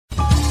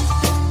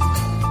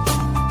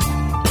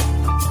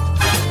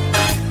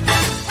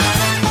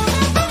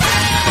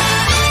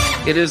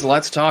It is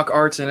Let's Talk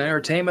Arts and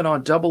Entertainment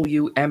on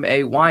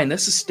WMAY, and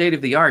this is State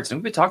of the Arts. And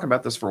we've been talking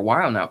about this for a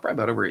while now, probably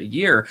about over a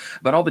year,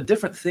 about all the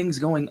different things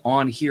going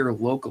on here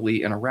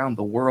locally and around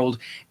the world.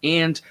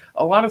 And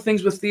a lot of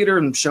things with theater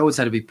and shows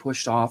had to be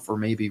pushed off or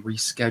maybe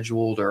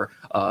rescheduled or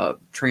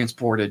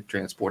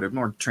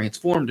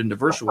transformed into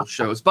virtual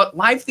shows. But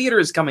live theater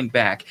is coming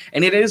back,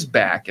 and it is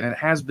back, and it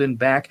has been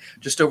back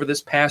just over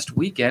this past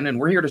weekend. And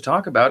we're here to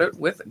talk about it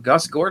with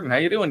Gus Gordon. How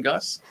you doing,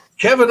 Gus?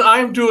 Kevin,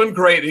 I'm doing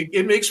great.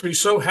 It makes me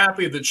so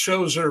happy that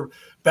shows are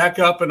back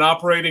up and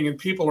operating and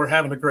people are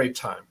having a great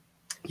time.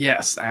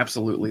 Yes,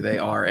 absolutely they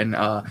are. And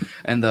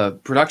the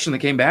production that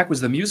came back was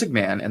The Music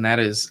Man, and that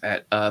is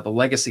at the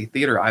Legacy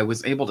Theater. I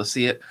was able to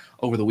see it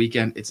over the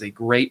weekend. It's a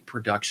great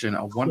production,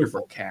 a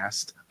wonderful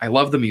cast. I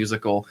love the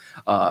musical,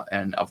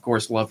 and of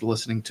course loved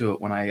listening to it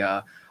when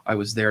I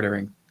was there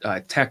during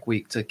Tech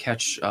Week to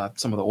catch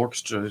some of the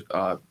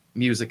orchestra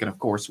music and of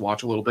course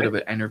watch a little bit of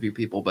it, interview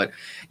people. But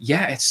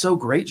yeah, it's so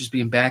great just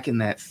being back in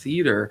that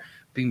theater,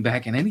 being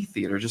back in any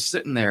theater, just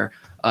sitting there.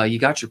 You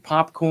got your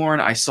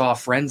popcorn. I saw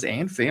friends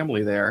and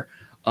family there,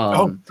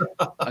 a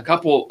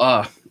couple,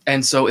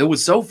 and so it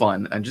was so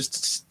fun and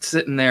just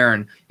sitting there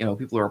and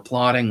people are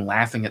applauding,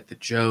 laughing at the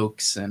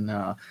jokes, and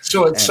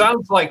so it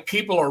sounds like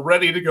people are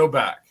ready to go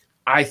back.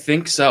 I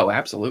think so.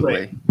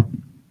 Absolutely.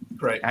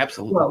 Great.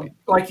 Absolutely. Well,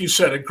 like you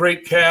said, a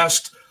great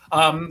cast.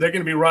 They're going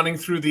to be running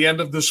through the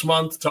end of this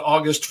month to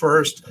August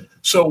 1st.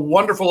 So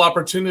wonderful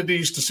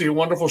opportunities to see a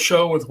wonderful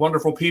show with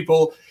wonderful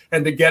people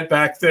and to get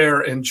back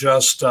there and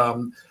just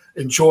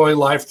enjoy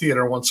live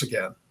theater once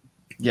again.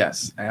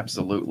 Yes,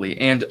 absolutely.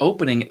 And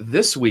opening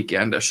this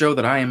weekend, a show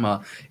that I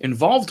am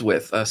involved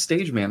with,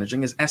 stage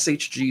managing, is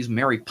SHG's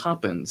Mary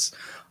Poppins.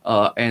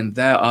 And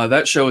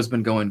that show has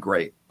been going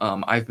great.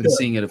 I've been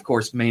seeing it, of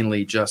course,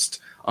 mainly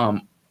just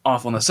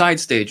off on the side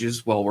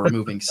stages while we're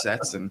moving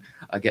sets and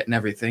getting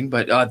everything,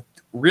 but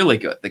really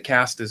good. The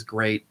cast is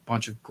great,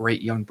 bunch of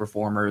great young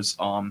performers.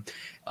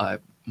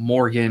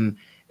 Morgan,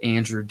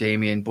 Andrew,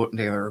 Damien,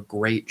 they're a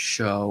great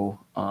show.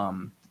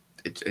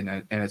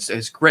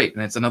 It's great,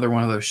 and it's another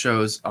one of those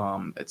shows.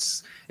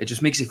 It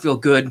just makes you feel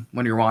good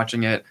when you're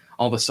watching it.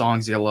 All the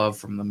songs you love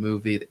from the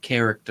movie, the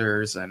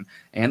characters, and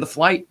the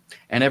flight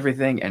and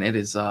everything, and it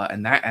is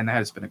and that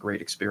has been a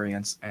great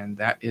experience. And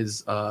that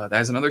is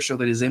another show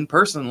that is in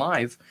person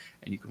live,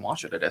 and you can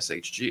watch it at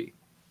SHG.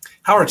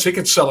 How are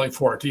tickets selling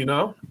for it? Do you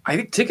know? I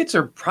think tickets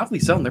are probably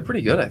selling. They're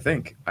pretty good. I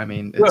think. I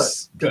mean,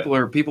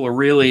 people are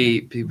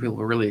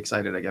really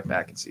excited to get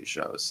back and see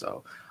shows.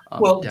 So.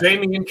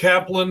 Damian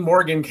Kaplan,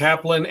 Morgan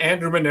Kaplan,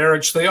 Andrew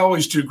Manarich, they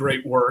always do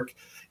great work.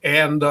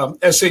 And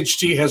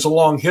SHG has a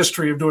long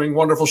history of doing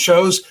wonderful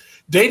shows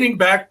dating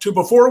back to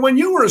before when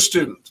you were a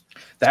student.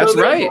 That's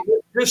right.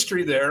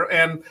 History there.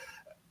 And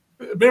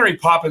Mary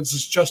Poppins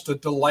is just a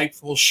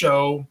delightful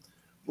show.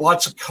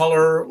 Lots of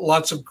color,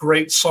 lots of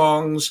great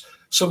songs,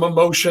 some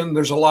emotion.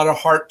 There's a lot of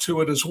heart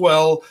to it as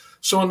well.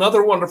 So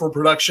another wonderful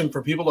production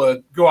for people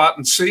to go out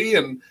and see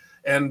and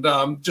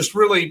just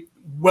really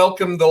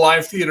welcome the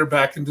live theater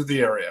back into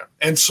the area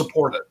and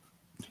support it.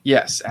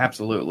 Yes,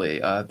 absolutely.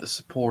 The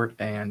support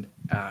and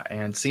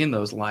seeing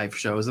those live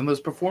shows and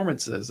those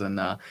performances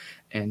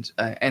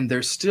and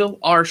there still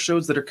are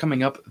shows that are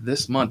coming up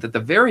this month. At the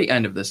very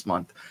end of this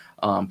month,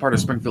 part of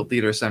Springfield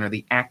Theater Center,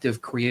 the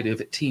Active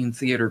Creative Teen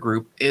Theater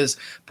Group is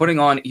putting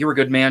on You're a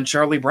Good Man,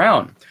 Charlie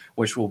Brown,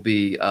 which will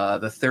be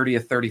the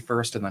 30th,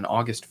 31st, and then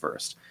August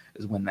 1st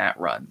is when that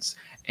runs.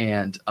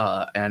 And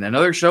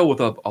another show with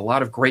a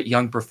lot of great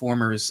young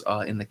performers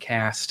in the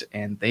cast,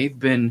 and they've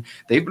been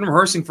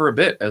rehearsing for a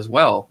bit as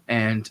well.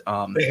 And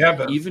they have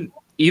been.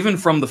 even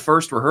from the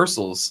first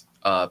rehearsals,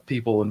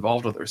 people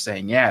involved with it are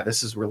saying, "Yeah,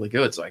 this is really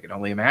good." So I can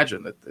only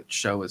imagine that the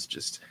show has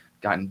just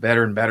gotten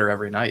better and better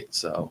every night.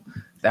 So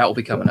that will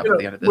be coming up at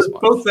the end of this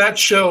month. Both that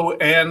show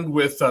and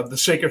with the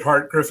Sacred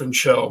Heart Griffin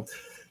show,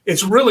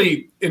 it's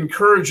really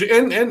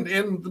encouraging, and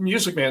the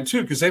Music Man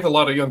too, because they have a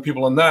lot of young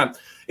people in that.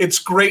 It's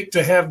great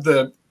to have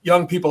the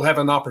young people have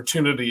an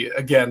opportunity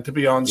again to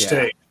be on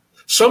stage.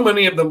 So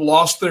many of them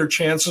lost their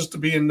chances to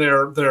be in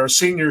their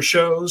senior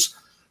shows.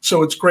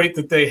 So it's great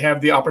that they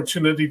have the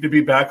opportunity to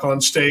be back on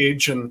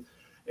stage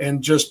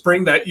and just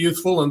bring that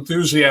youthful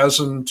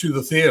enthusiasm to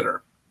the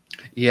theater.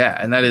 Yeah,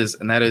 and that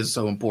is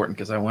so important,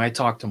 because when I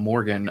talked to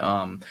Morgan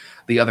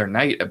the other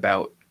night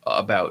about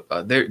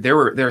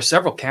there are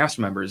several cast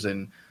members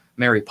in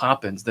Mary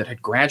Poppins that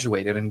had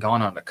graduated and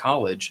gone on to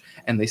college,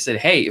 and they said,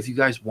 "Hey, if you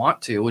guys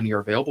want to and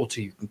you're available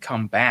to, you can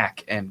come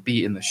back and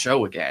be in the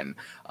show again."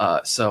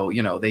 So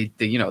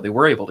they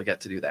were able to get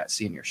to do that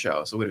senior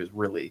show. So it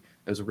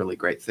was a really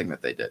great thing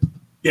that they did.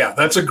 Yeah,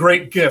 that's a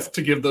great gift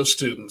to give those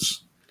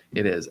students.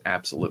 It is,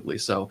 absolutely.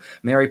 So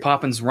Mary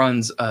Poppins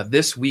runs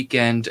this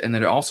weekend, and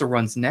then it also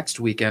runs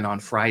next weekend on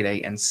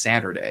Friday and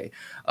Saturday.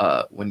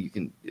 When you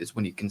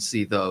can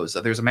see those.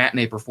 There's a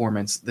matinee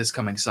performance this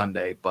coming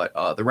Sunday, but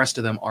the rest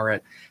of them are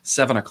at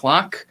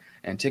 7:00,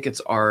 and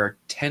tickets are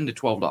 $10 to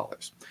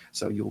 $12.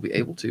 So you'll be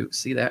able to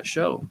see that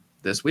show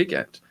this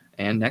weekend.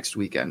 and next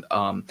weekend.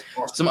 Awesome.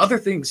 Some other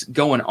things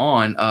going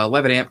on.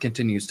 Levitt Amp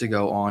continues to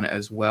go on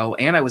as well,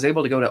 and I was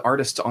able to go to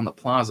Artists on the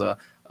Plaza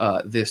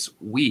this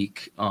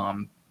week.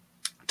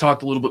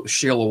 Talked a little bit with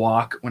Sheila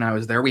Walk when I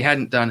was there. We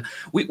hadn't done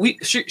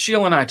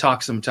Sheila and I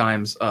talk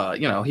sometimes,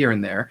 here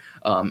and there,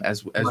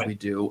 as Right. we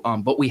do.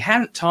 But we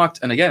hadn't talked,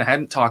 and again, I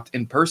hadn't talked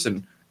in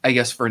person, I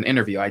guess, for an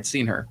interview. I'd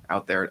seen her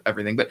out there and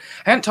everything, but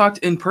hadn't talked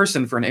in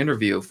person for an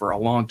interview for a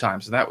long time.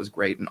 So that was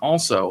great. And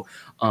also,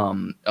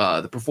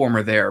 the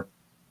performer there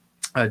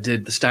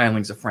did the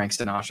stylings of Frank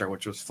Sinatra,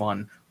 which was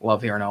fun.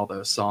 Love hearing all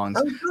those songs.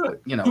 Oh, good.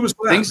 You know, Who was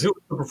that? Who was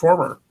the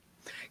performer?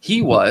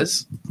 He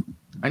was.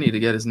 I need to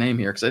get his name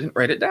here because I didn't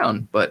write it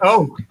down. But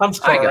Oh, I'm I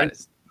sorry. got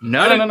it.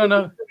 No.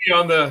 Be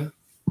on the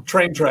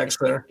train tracks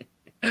there.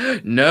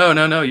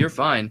 No. You're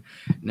fine.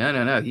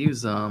 No. He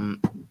was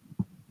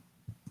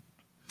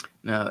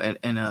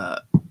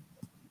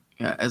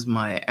as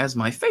my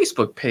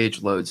Facebook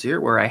page loads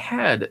here, where I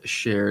had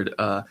shared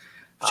a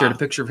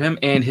picture of him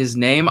and his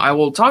name. I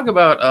will talk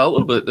about a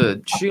little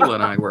bit. Sheila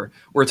and I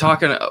we're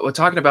talking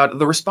about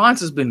the response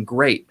has been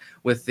great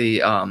with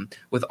the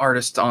with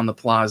Artists on the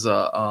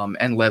Plaza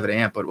and Levitt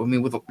Amp. But I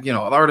mean, with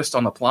Artists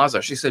on the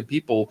Plaza, she said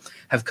people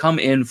have come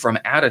in from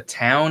out of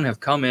town, have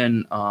come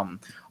in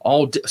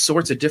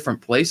sorts of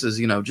different places,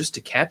 just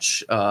to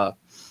catch.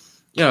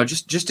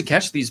 Just to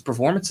catch these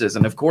performances.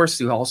 And of course,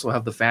 you also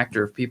have the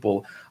factor of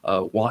people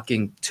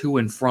walking to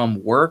and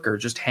from work or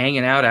just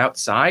hanging out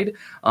outside.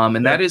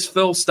 And that is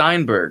Phil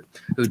Steinberg,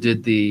 who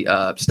did the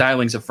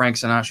stylings of Frank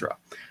Sinatra.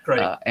 Great.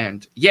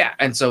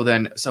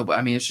 So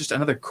I mean, it's just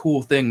another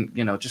cool thing,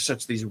 just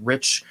such these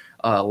rich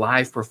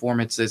live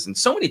performances and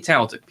so many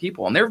talented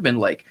people. And there have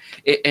been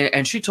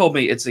and she told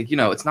me it's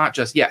it's not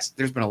just, yes,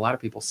 there's been a lot of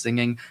people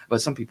singing,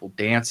 but some people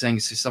dancing,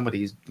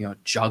 somebody's,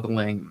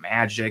 juggling,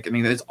 magic. I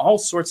mean, there's all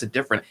sorts of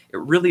different, it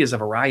really is a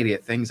variety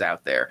of things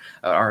out there,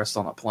 Artists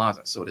on the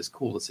Plaza. So it is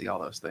cool to see all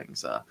those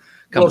things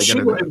come together.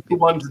 She was the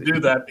one to do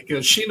that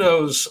because she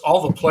knows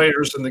all the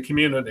players in the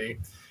community.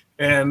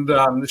 And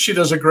she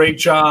does a great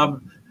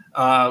job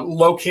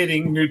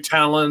locating new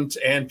talent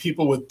and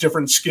people with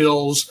different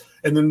skills,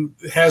 and then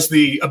has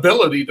the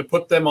ability to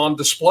put them on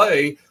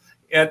display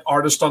at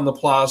Artist on the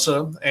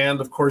Plaza.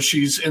 And of course,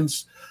 she's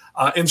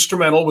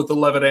instrumental with the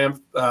Levitt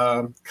Amp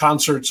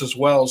concerts as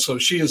well. So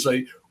she is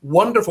a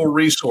wonderful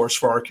resource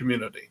for our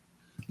community.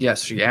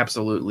 Yes, she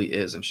absolutely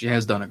is. And she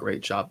has done a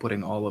great job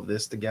putting all of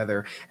this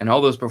together. And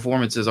all those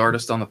performances,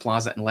 Artists on the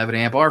Plaza and Levitt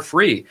Amp, are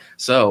free.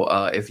 So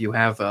if you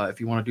want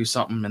to do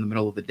something in the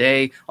middle of the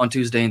day on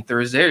Tuesday and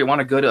Thursday, or you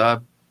want a good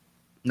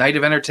night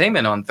of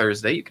entertainment on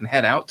Thursday, you can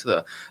head out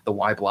to the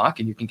Y Block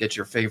and you can get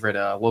your favorite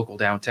local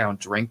downtown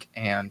drink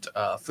and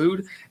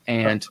food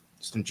and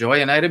just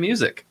enjoy a night of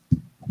music.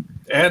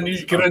 And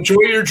you can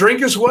enjoy your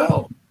drink as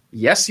well.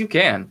 Yes, you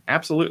can.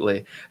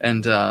 Absolutely.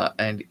 And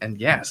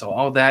yeah, so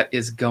all that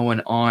is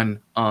going on.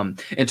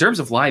 In terms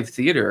of live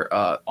theater,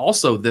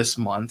 also this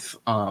month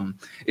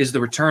is the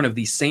return of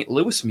the St.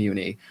 Louis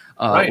Muni,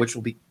 Right. which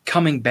will be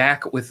coming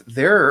back with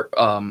their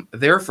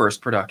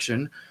first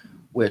production,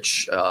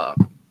 which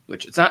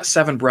it's not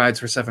Seven Brides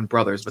for Seven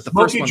Brothers, but the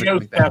Smokey first one Joe's they're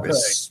coming back Cafe.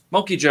 is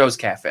Smokey Joe's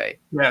Cafe.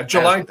 Yeah,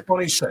 July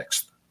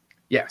 26th.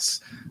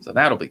 Yes, so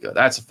that'll be good.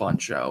 That's a fun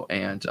show,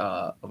 and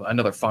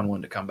another fun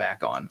one to come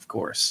back on, of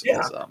course.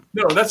 Yeah,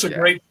 that's a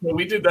great show.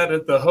 We did that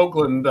at the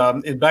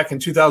Hoagland back in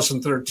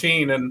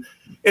 2013, and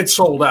it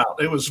sold out.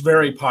 It was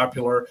very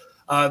popular.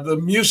 The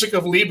music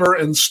of Lieber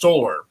and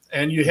Stoller,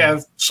 and you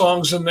have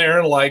songs in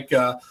there like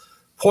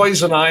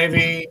Poison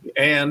Ivy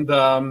and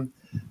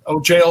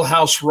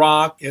Jailhouse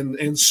Rock,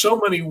 and so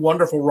many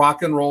wonderful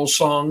rock and roll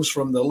songs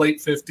from the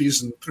late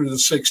 50s and through the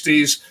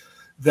 60s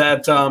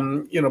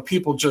that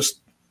people just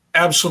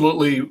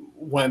absolutely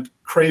went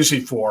crazy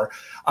for.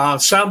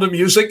 Sound of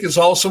Music is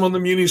also on the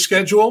Muni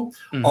schedule.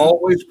 Mm-hmm.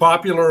 Always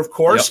popular, of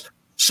course. Yep.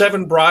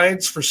 Seven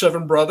Brides for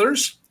Seven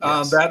Brothers.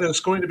 Yes. That is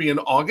going to be in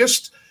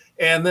August.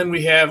 And then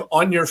we have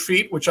On Your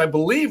Feet, which I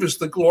believe is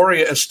the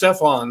Gloria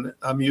Estefan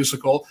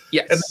musical.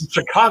 Yes. And then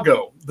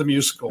Chicago, the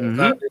musical. Mm-hmm.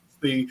 That is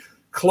the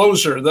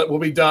closer that will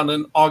be done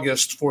in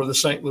August for the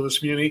St.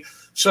 Louis Muni.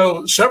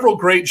 So several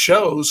great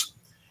shows.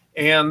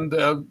 And,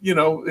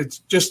 it's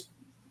just,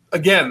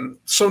 again,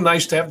 so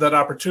nice to have that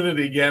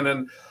opportunity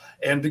again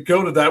and to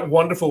go to that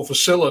wonderful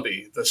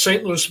facility. The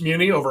St. Louis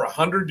Muni, over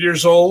 100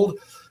 years old,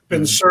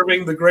 been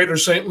serving the greater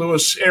St.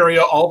 Louis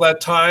area all that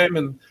time.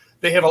 And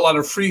they have a lot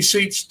of free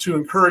seats to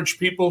encourage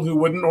people who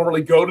wouldn't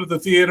normally go to the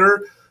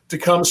theater to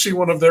come see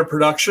one of their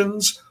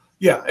productions.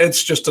 Yeah,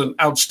 it's just an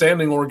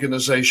outstanding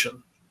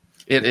organization.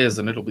 It is,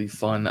 and it'll be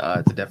fun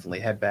to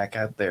definitely head back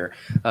out there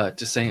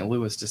to St.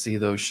 Louis to see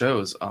those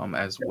shows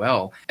as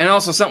well. And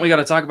also something we got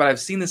to talk about. I've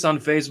seen this on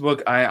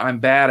Facebook. I'm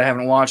bad. I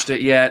haven't watched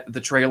it yet,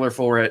 the trailer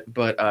for it.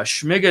 But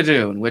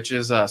Schmigadoon, which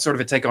is sort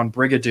of a take on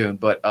Brigadoon,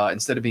 but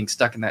instead of being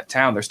stuck in that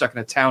town, they're stuck in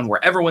a town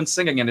where everyone's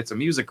singing and it's a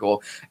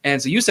musical.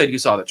 And so you said you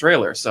saw the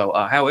trailer. So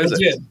how is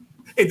it?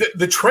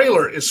 The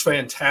trailer is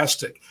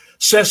fantastic.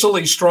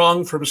 Cecily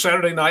Strong from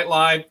Saturday Night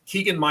Live,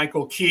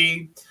 Keegan-Michael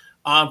Key.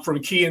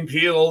 From Key and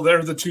Peele,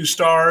 they're the two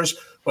stars.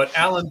 But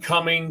Alan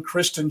Cumming,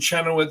 Kristen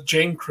Chenoweth,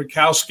 Jane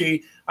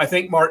Krakowski, I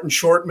think Martin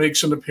Short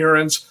makes an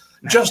appearance.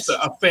 Nice. Just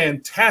a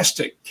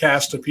fantastic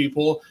cast of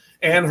people.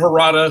 Anne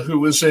Harada, who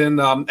was in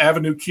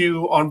Avenue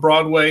Q on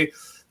Broadway.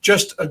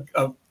 Just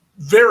a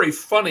very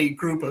funny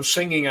group of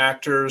singing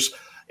actors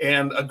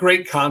and a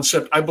great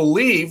concept. I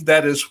believe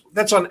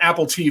that's on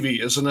Apple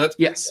TV, isn't it?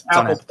 Yes.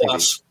 Apple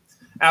Plus.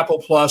 Apple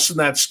Plus, and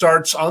that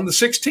starts on the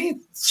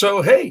 16th.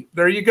 So, hey,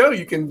 there you go.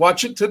 You can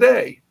watch it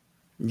today.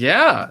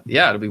 Yeah,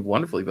 it'll be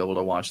wonderful to be able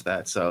to watch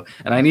that. So,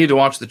 and I need to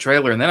watch the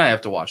trailer, and then I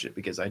have to watch it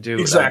because I do.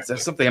 Exactly.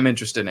 That's something I'm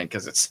interested in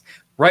because it's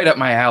right up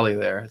my alley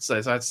there.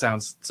 That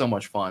sounds so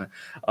much fun.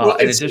 Well,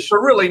 it's a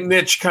really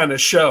niche kind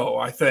of show,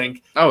 I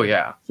think. Oh,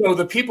 yeah. So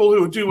the people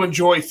who do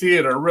enjoy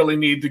theater really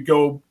need to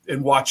go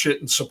and watch it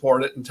and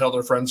support it and tell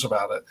their friends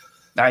about it.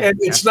 And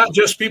it's not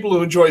just people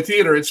who enjoy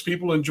theater. It's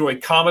people who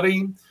enjoy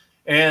comedy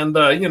and,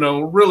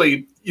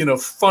 really,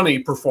 funny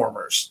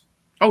performers.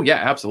 Oh yeah,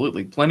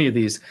 absolutely. Plenty of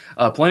these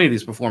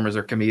performers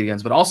are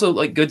comedians, but also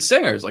like good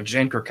singers. Like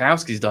Jane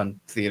Krakowski's done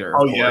theater.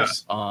 Of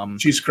course.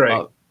 She's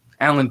great.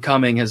 Alan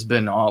Cumming has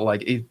been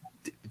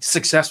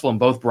successful in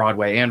both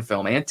Broadway and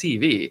film and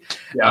TV.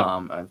 Yeah.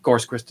 Of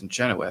course, Kristen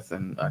Chenoweth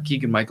and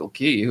Keegan-Michael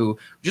Key, who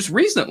just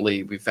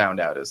recently we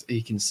found out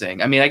he can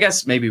sing. I mean, I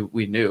guess maybe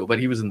we knew, but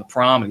he was in The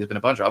Prom and he's been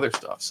a bunch of other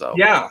stuff. So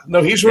yeah,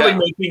 no, he's really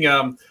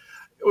making.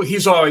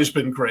 He's always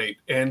been great,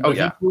 and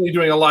he's really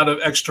doing a lot of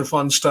extra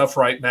fun stuff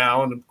right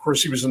now. And of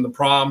course, he was in The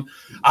Prom.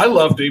 I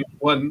loved him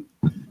when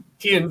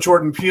he and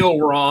Jordan Peele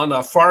were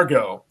on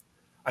Fargo.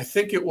 I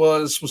think it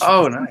was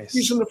nice.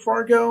 He's in the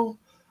Fargo.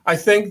 I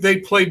think they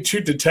played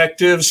two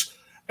detectives,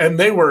 and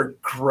they were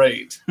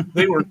great.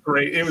 They were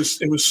great. It was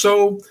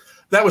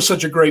that was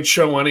such a great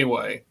show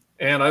anyway.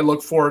 And I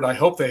look forward. I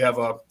hope they have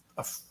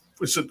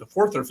is it the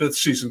 4th or 5th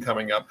season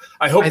coming up?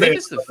 I hope they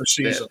have another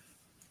season.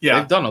 Yeah,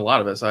 they've done a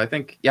lot of it. So I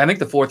think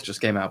the 4th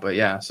just came out, but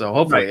yeah. So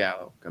hopefully,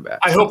 they'll come back.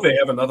 I hope they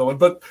have another one.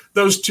 But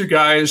those two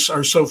guys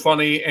are so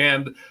funny.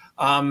 And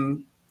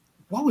I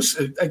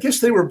guess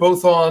they were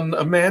both on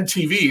Mad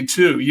TV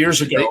too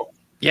years ago.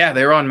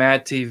 They were on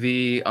Mad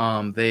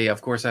TV. They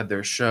of course had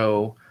their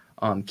show,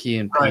 Key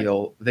and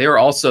Peele.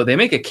 Right. They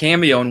make a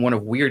cameo in one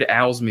of Weird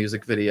Al's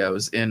music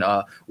videos in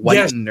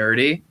White and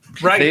Nerdy.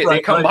 Right. They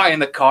come by in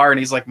the car and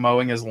he's like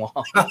mowing his lawn.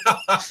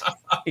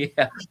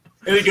 Yeah.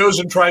 And he goes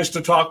and tries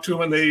to talk to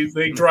him, and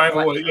they drive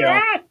away.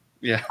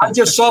 Yeah. I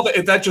just saw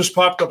that just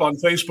popped up on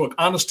Facebook.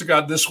 Honest to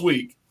God, this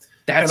week.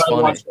 That's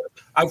funny.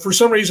 For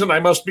some reason,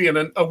 I must be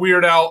in a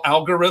Weird Al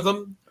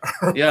algorithm.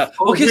 Yeah,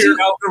 Weird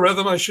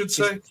algorithm, I should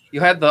say. You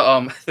had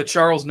the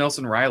Charles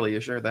Nelson Riley. You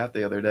shared that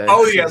the other day.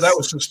 Oh yeah, that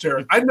was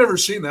hysterical. I'd never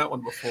seen that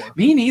one before.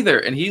 Me neither.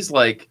 And he's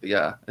like,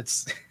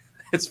 it's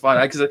fun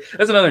because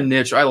that's another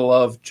niche. I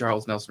love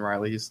Charles Nelson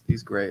Riley.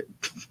 He's great.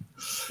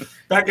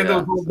 Back in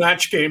those old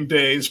Match Game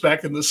days,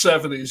 back in the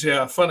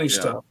 70s, funny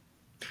stuff.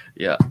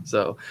 Yeah,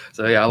 so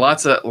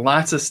lots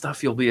of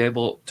stuff you'll be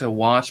able to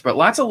watch, but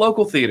lots of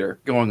local theater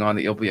going on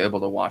that you'll be able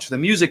to watch. The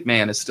Music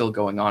Man is still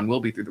going on. Will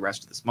be through the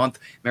rest of this month.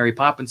 Mary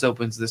Poppins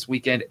opens this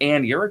weekend,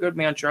 and You're a Good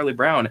Man, Charlie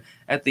Brown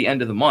at the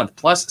end of the month.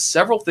 Plus,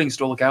 several things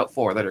to look out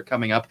for that are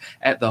coming up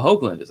at the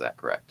Hoagland. Is that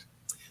correct?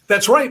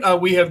 That's right.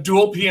 We have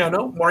Dual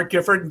Piano, Mark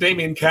Gifford and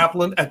Damian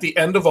Kaplan at the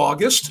end of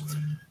August.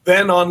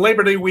 Then on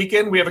Labor Day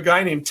weekend, we have a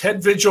guy named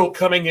Ted Vigil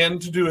coming in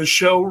to do a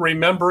show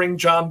remembering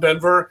John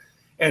Denver.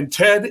 And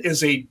Ted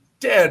is a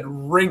dead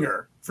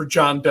ringer for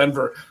John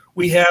Denver.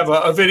 We have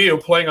a video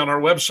playing on our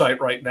website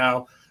right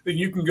now that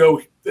you can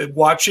go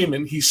watch him,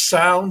 and he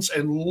sounds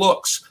and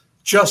looks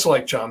just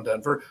like John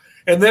Denver.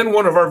 And then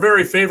one of our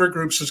very favorite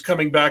groups is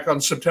coming back on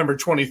September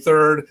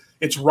 23rd.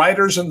 It's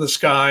Riders in the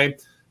Sky,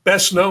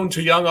 best known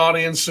to young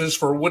audiences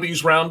for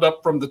Woody's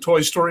Roundup from the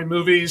Toy Story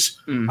movies.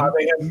 Mm-hmm.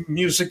 They have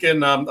music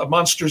in a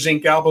Monsters,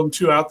 Inc. album,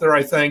 too, out there,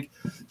 I think.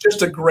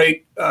 Just a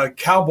great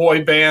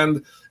cowboy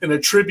band and a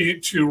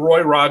tribute to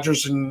Roy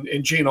Rogers and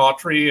Gene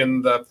Autry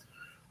and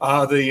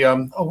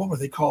what were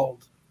they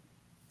called?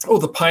 Oh,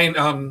 the Pine.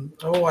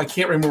 I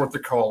can't remember what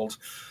they're called.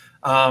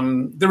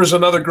 There was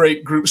another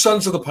great group,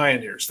 Sons of the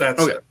Pioneers.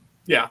 That's it.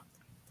 Yeah.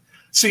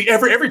 See,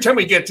 every time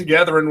we get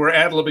together and we're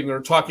ad-libbing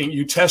or talking,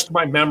 you test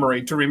my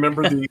memory to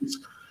remember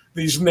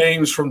these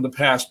names from the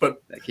past.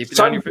 But keep it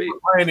on your feet.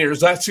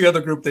 Pioneers, that's the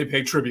other group they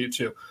pay tribute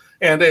to.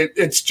 And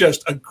it's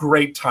just a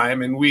great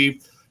time. And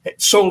we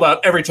sold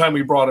out every time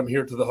we brought them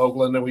here to the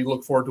Hoagland, and we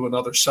look forward to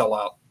another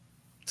sellout.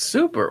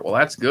 Super. Well,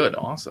 that's good.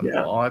 Awesome. Yeah.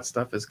 Well, all that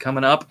stuff is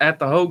coming up at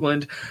the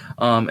Hoagland.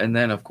 And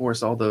then, of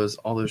course, all those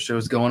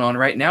shows going on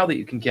right now that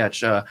you can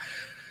catch.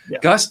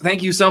 Gus,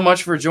 thank you so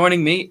much for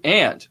joining me,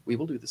 and we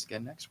will do this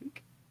again next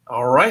week.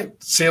 All right.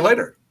 See you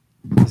later.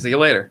 See you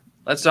later.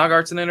 Let's talk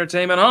arts and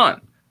entertainment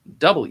on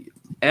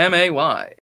WMAY.